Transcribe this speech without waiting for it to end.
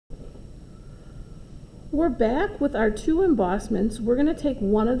we're back with our 2 embossments. We're going to take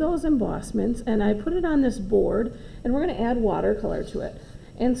one of those embossments and I put it on this board and we're going to add watercolor to it.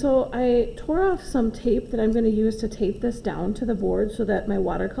 And so I tore off some tape that I'm going to use to tape this down to the board so that my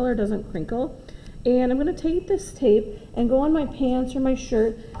watercolor doesn't crinkle. And I'm going to take this tape and go on my pants or my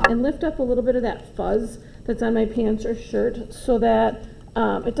shirt and lift up a little bit of that fuzz that's on my pants or shirt so that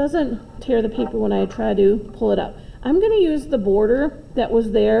it doesn't tear the paper when I try to pull it up. I'm going to use the border that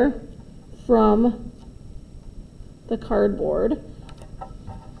was there from the cardboard.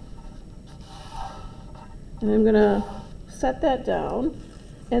 And I'm going to set that down.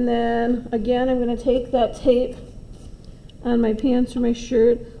 And then again, I'm going to take that tape on my pants or my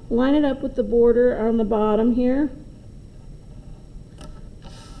shirt, line it up with the border on the bottom here.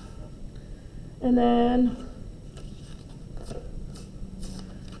 And then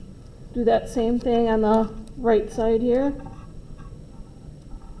do that same thing on the right side here.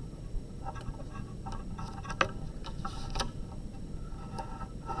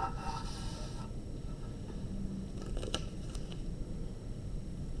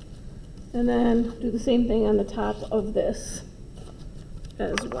 And then do the same thing on the top of this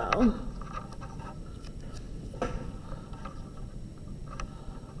as well.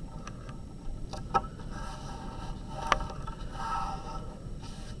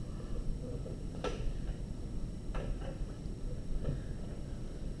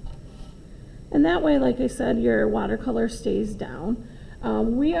 And that way, like I said, your watercolor stays down.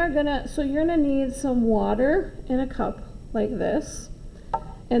 So you're gonna need some water in a cup like this.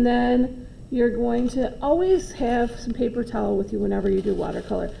 And then you're going to always have some paper towel with you whenever you do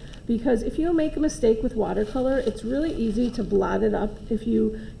watercolor. Because if you make a mistake with watercolor, it's really easy to blot it up if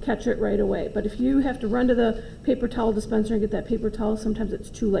you catch it right away. But if you have to run to the paper towel dispenser and get that paper towel, sometimes it's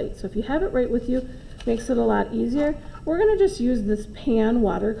too late. So if you have it right with you, it makes it a lot easier. We're gonna just use this pan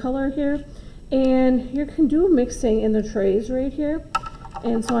watercolor here. And you can do mixing in the trays right here.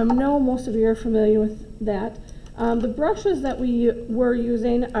 And so I know most of you are familiar with that. The brushes that we're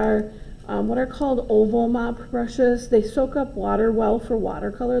using are what are called oval mop brushes. They soak up water well for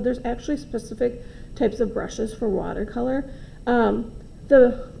watercolor. There's actually specific types of brushes for watercolor.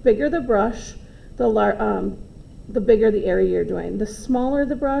 The bigger the brush, the bigger the area you're doing. The smaller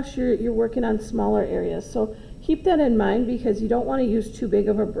the brush, you're working on smaller areas. So keep that in mind because you don't want to use too big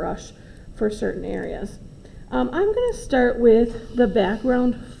of a brush for certain areas. I'm going to start with the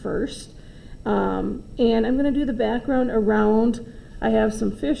background first. And I'm going to do the background around. I have some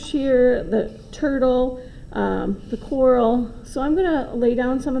fish here, the turtle, the coral. So I'm going to lay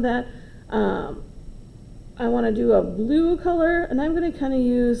down some of that. I want to do a blue color, and I'm going to kind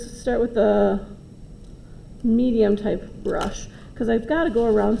of start with the medium type brush because I've got to go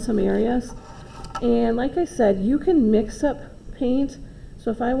around some areas. And like I said, you can mix up paint. So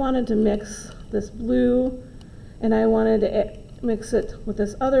if I wanted to mix this blue and I wanted to mix it with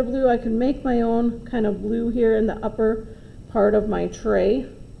this other blue, I can make my own kind of blue here in the upper part of my tray.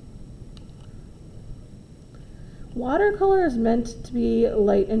 Watercolor is meant to be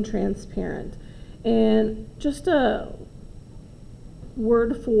light and transparent. And just a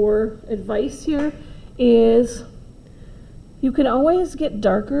word for advice here is you can always get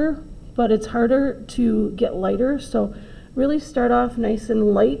darker, but it's harder to get lighter. So really start off nice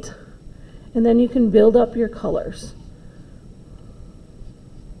and light, and then you can build up your colors.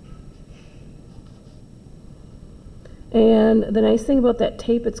 And the nice thing about that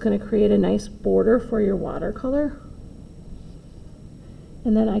tape, it's going to create a nice border for your watercolor.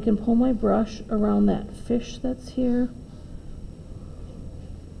 And then I can pull my brush around that fish that's here.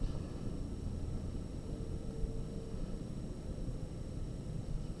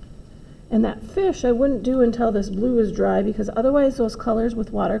 And that fish I wouldn't do until this blue is dry because otherwise those colors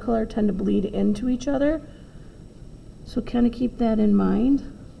with watercolor tend to bleed into each other. So kind of keep that in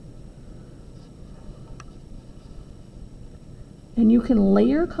mind. And you can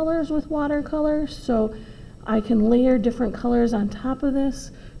layer colors with watercolor, so I can layer different colors on top of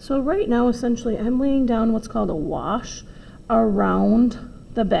this. So right now essentially I'm laying down what's called a wash around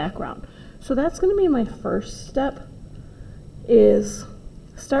the background. So that's going to be my first step, is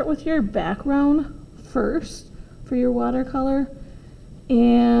start with your background first for your watercolor,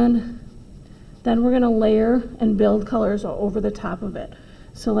 and then we're going to layer and build colors over the top of it.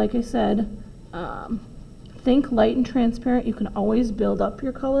 So like I said, think light and transparent. You can always build up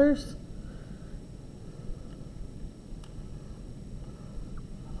your colors.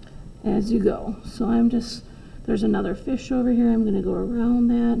 As you go. So there's another fish over here. I'm going to go around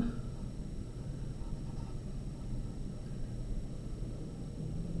that.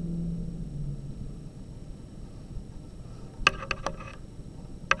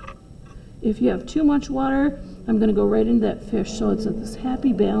 If you have too much water, I'm going to go right into that fish. So it's this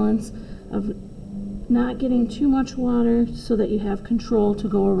happy balance of not getting too much water so that you have control to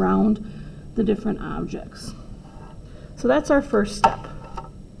go around the different objects. So that's our first step.